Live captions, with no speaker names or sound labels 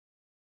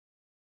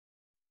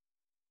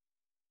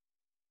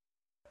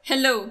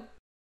Hello,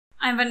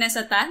 I'm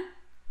Vanessa Tan,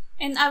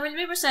 and I will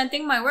be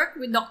presenting my work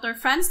with Dr.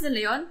 Franz De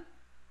Leon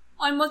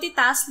on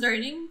multitask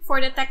learning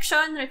for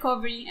detection,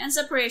 recovery, and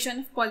separation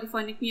of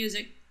polyphonic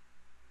music.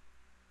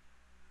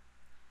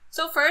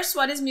 So first,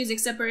 what is music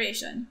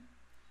separation?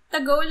 The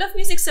goal of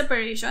music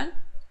separation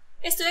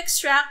is to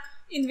extract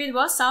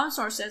individual sound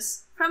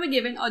sources from a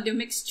given audio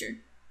mixture.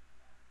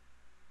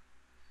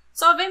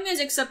 Solving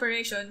music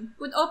separation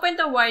would open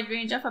a wide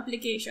range of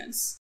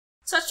applications,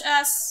 such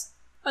as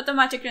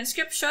automatic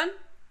transcription,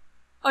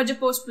 audio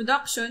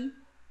post-production,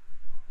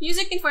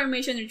 music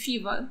information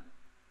retrieval,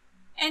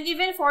 and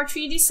even for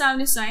 3D sound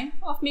design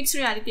of mixed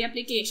reality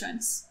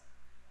applications.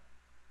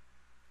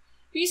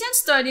 Recent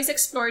studies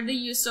explored the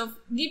use of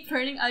deep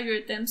learning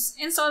algorithms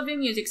in solving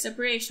music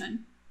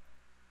separation.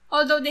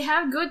 Although they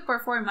have good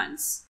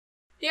performance,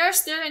 they are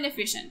still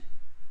inefficient,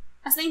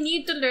 as they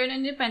need to learn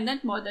an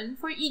independent model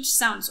for each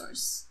sound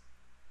source.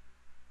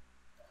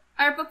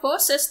 Our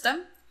proposed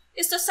system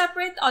is to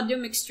separate audio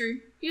mixture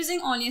using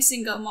only a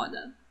single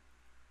model.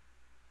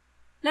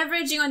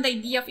 Leveraging on the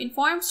idea of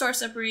informed source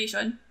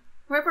separation,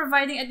 where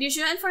providing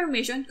additional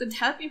information could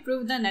help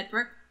improve the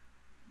network,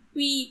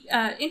 we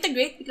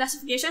integrate a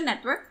classification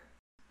network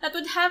that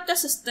would help the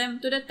system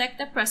to detect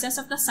the presence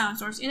of the sound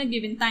source in a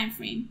given time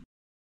frame.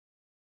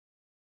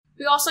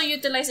 We also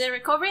utilize a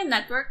recovery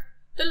network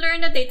to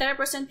learn the data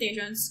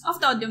representations of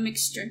the audio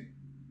mixture.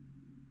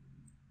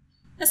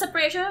 The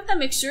separation of the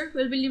mixture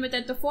will be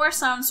limited to 4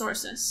 sound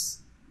sources: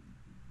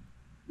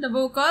 the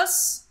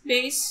vocals,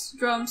 bass,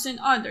 drums, and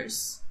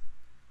others,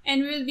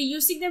 and we will be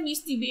using the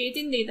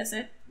MUSE-DB18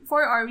 dataset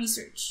for our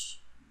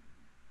research.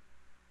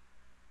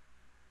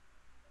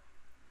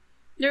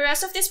 The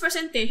rest of this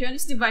presentation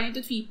is divided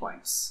into 3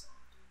 parts: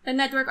 the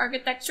network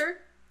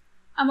architecture,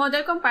 a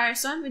model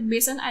comparison with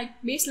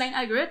baseline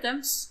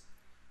algorithms,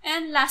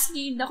 and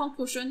lastly, the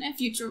conclusion and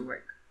future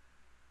work.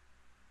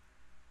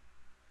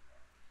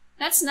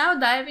 Let's now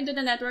dive into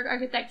the network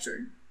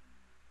architecture.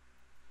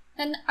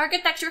 The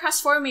architecture has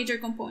 4 major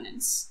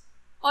components: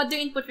 audio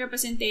input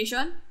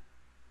representation,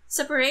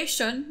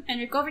 separation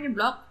and recovery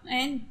block,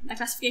 and the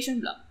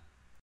classification block.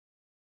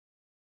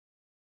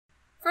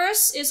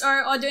 First is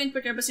our audio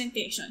input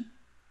representation.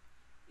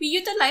 We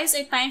utilize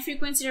a time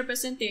frequency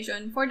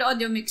representation for the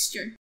audio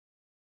mixture.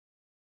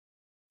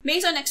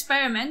 Based on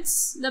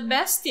experiments, the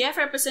best TF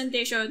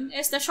representation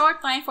is the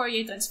short time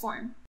Fourier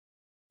transform,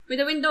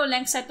 with a window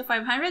length set to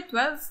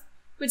 512,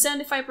 with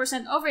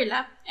 75%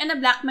 overlap, and a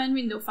Blackman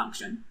window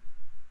function.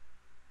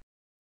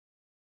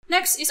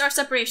 Next is our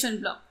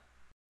separation block.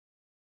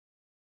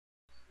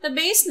 The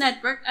base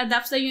network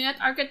adapts the unit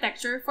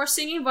architecture for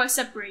singing voice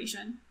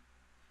separation.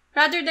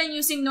 Rather than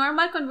using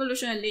normal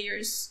convolutional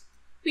layers,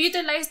 we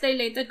utilize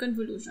dilated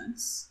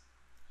convolutions.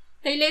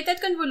 Dilated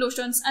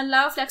convolutions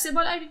allow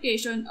flexible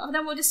aggregation of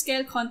the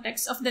multiscale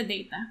context of the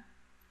data,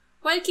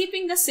 while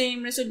keeping the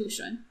same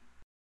resolution.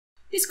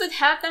 This could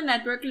help the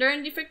network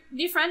learn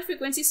different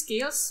frequency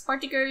scales,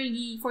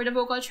 particularly for the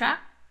vocal track,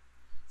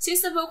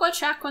 since the vocal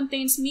track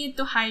contains mid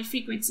to high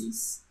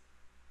frequencies.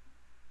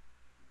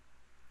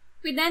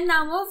 We then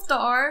now move to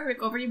our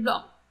recovery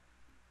block.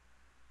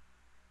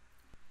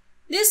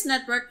 This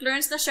network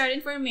learns the shared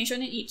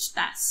information in each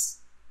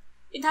task.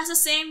 It has the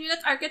same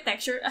unit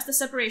architecture as the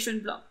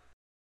separation block.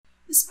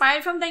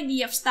 Inspired from the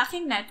idea of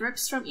stacking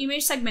networks from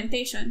image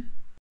segmentation,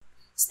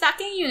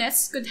 stacking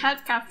units could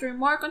help capture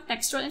more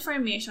contextual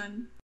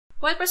information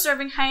while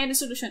preserving high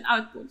resolution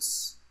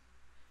outputs.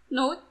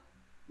 Note,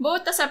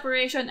 both the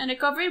separation and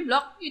recovery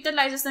block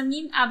utilizes the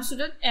mean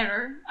absolute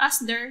error as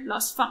their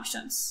loss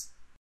functions.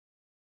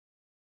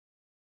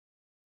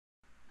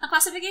 A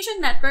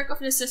classification network of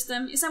the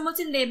system is a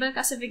multi-label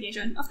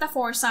classification of the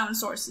 4 sound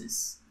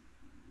sources.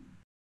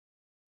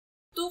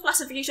 2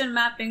 classification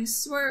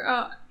mappings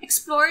were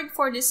explored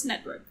for this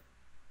network.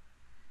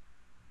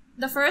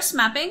 The first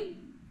mapping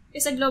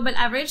is a global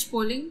average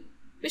pooling,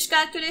 which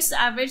calculates the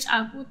average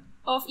output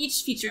of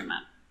each feature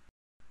map,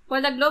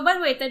 while the global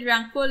weighted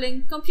rank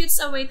pooling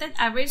computes a weighted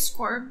average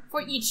score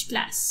for each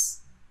class.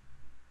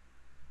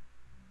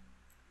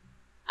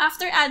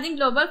 After adding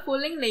global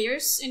pooling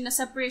layers in the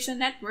separation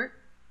network,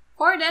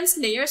 4 dense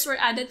layers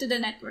were added to the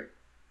network.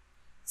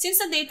 Since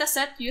the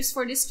dataset used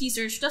for this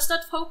research does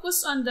not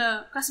focus on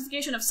the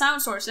classification of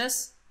sound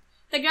sources,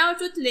 the ground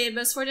truth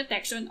labels for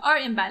detection are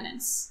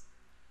imbalanced.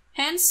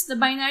 Hence, the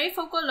binary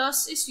focal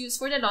loss is used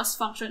for the loss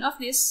function of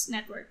this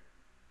network.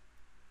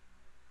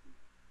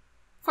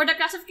 For the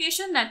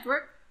classification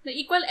network, the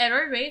equal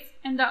error rate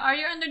and the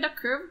area under the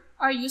curve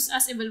are used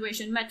as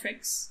evaluation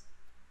metrics.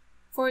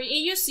 For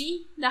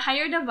AUC, the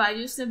higher the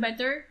values, the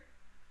better,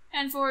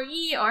 and for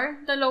EER,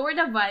 the lower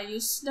the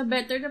values, the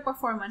better the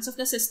performance of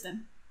the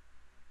system.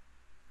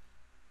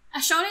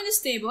 As shown in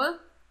this table,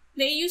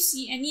 the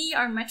AUC and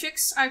EER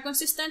metrics are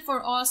consistent for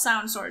all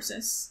sound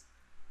sources.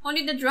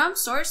 Only the drum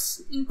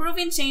source improved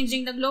in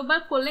changing the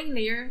global pooling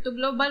layer to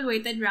global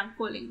weighted rank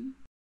pooling.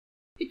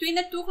 Between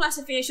the 2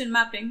 classification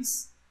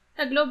mappings,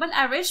 the global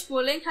average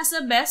pooling has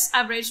the best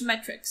average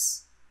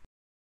metrics.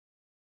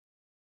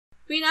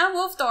 We now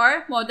move to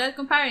our model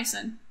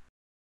comparison.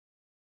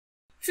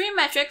 Three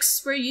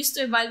metrics were used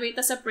to evaluate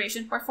the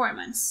separation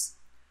performance.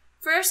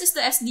 First is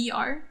the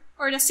SDR,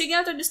 or the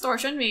signal to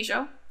distortion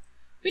ratio,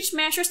 which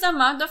measures the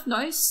amount of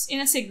noise in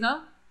a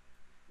signal.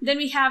 Then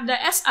we have the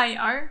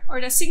SIR,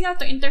 or the signal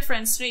to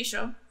interference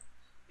ratio,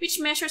 which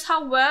measures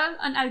how well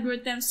an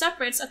algorithm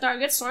separates a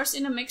target source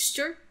in a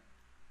mixture.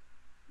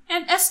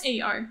 And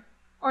SAR,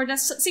 or the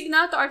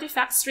signal to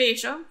artifacts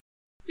ratio,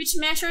 which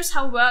measures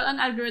how well an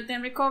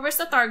algorithm recovers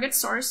the target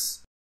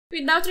source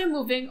without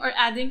removing or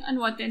adding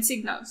unwanted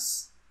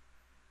signals.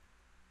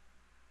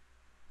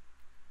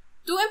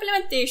 Two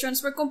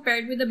implementations were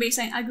compared with the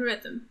baseline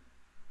algorithm.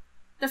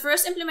 The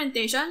first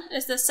implementation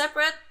is the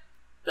separate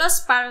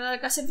plus parallel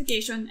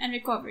classification and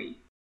recovery,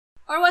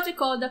 or what we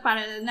call the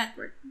parallel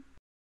network.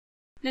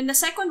 Then the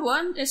second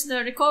one is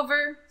the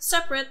recover,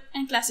 separate,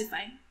 and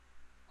classify,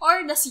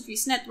 or the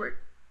series network.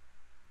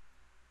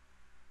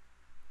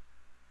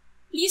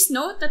 Please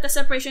note that the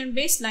separation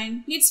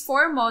baseline needs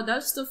 4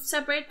 models to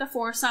separate the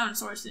 4 sound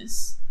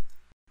sources.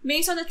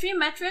 Based on the 3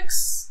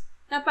 metrics,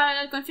 the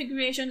parallel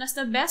configuration has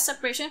the best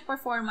separation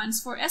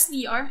performance for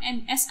SDR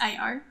and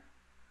SIR,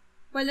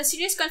 while the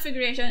series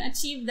configuration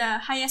achieved the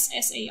highest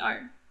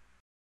SAR.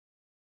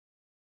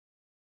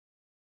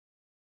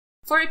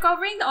 For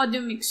recovering the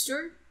audio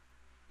mixture,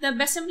 the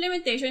best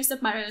implementation is the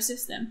parallel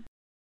system.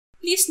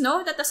 Please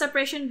note that the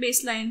separation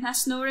baseline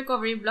has no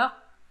recovery block,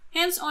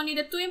 hence only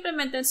the 2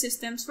 implemented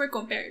systems were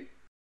compared.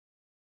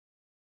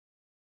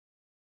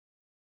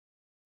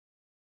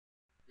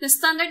 The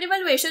standard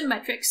evaluation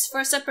metrics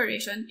for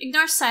separation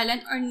ignore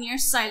silent or near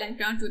silent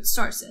ground truth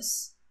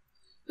sources.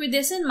 With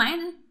this in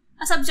mind,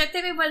 a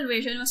subjective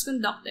evaluation was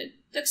conducted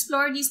to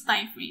explore these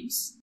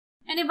timeframes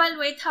and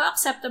evaluate how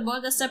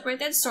acceptable the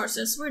separated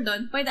sources were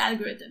done by the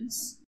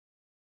algorithms.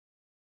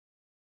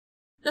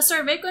 The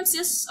survey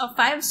consists of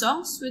 5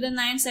 songs with a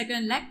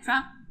 9-second leg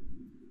track,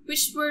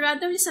 which were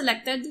randomly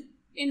selected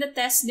in the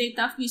test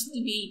data of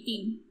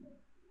UCTV-18.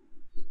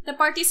 The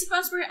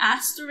participants were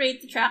asked to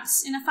rate the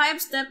tracks in a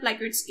 5-step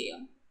Likert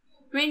scale,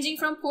 ranging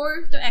from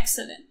poor to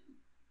excellent.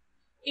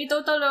 A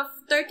total of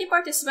 30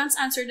 participants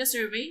answered the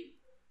survey.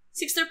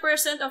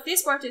 60% of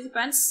these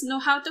participants know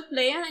how to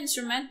play an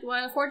instrument,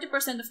 while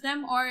 40% of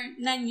them are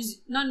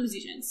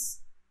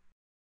non-musicians.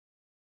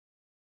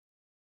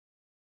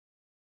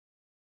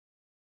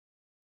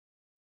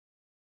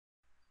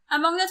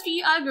 Among the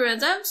 3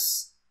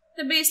 algorithms,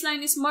 the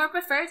baseline is more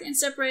preferred in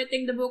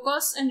separating the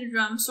vocals and the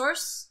drum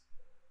source.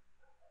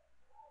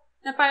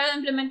 The parallel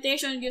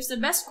implementation gives the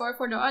best score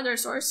for the other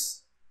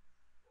source,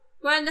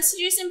 while the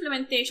series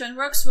implementation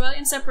works well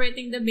in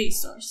separating the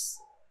bass source.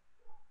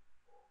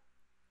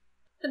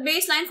 The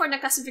baseline for the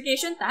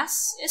classification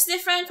task is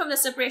different from the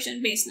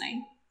separation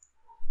baseline.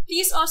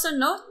 Please also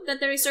note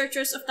that the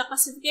researchers of the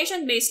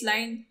classification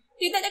baseline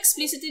did not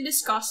explicitly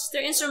discuss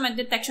their instrument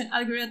detection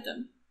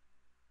algorithm.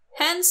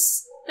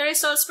 Hence, the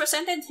results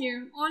presented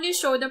here only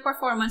show the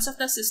performance of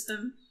the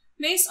system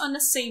based on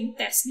the same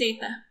test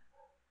data.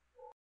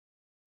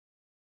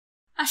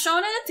 As shown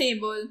in the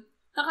table,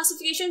 the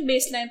classification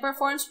baseline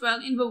performs well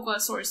in vocal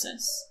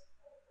sources.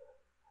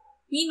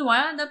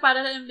 Meanwhile, the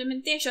parallel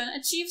implementation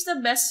achieves the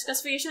best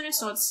classification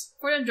results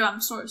for the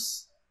drum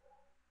source.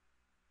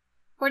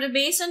 For the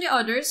bass and the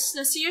others,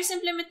 the series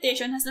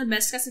implementation has the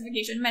best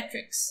classification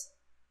metrics.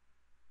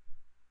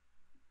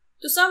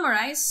 To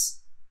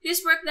summarize,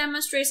 this work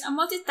demonstrates a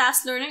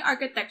multitask learning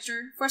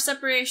architecture for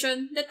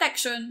separation,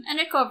 detection, and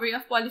recovery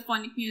of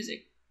polyphonic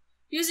music,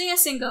 using a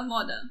single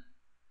model.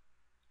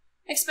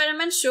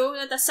 Experiments show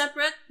that the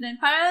separate, then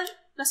parallel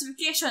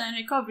classification and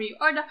recovery,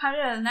 or the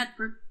parallel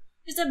network,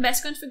 is the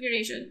best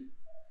configuration,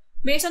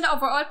 based on the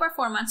overall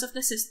performance of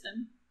the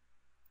system.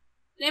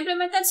 The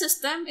implemented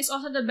system is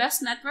also the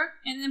best network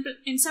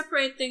in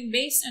separating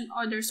bass and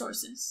other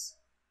sources.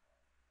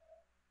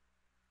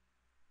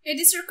 It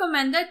is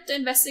recommended to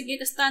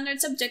investigate a standard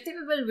subjective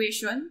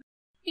evaluation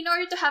in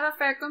order to have a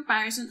fair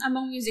comparison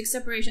among music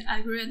separation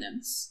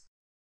algorithms.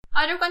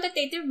 Other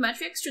quantitative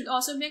metrics should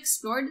also be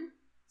explored,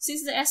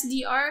 since the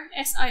SDR,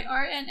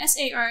 SIR, and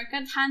SAR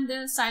can't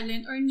handle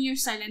silent or near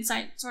silent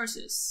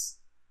sources,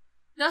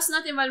 thus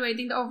not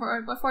evaluating the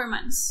overall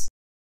performance.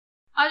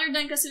 Other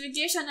than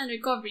classification and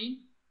recovery,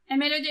 a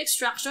melody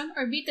extraction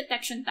or beat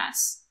detection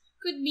task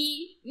could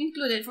be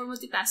included for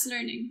multitask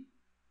learning.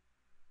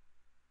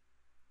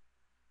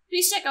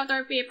 Please check out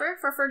our paper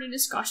for further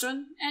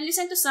discussion and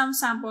listen to some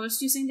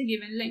samples using the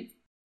given link.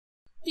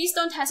 Please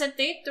don't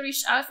hesitate to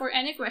reach out for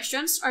any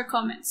questions or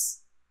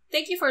comments.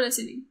 Thank you for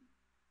listening.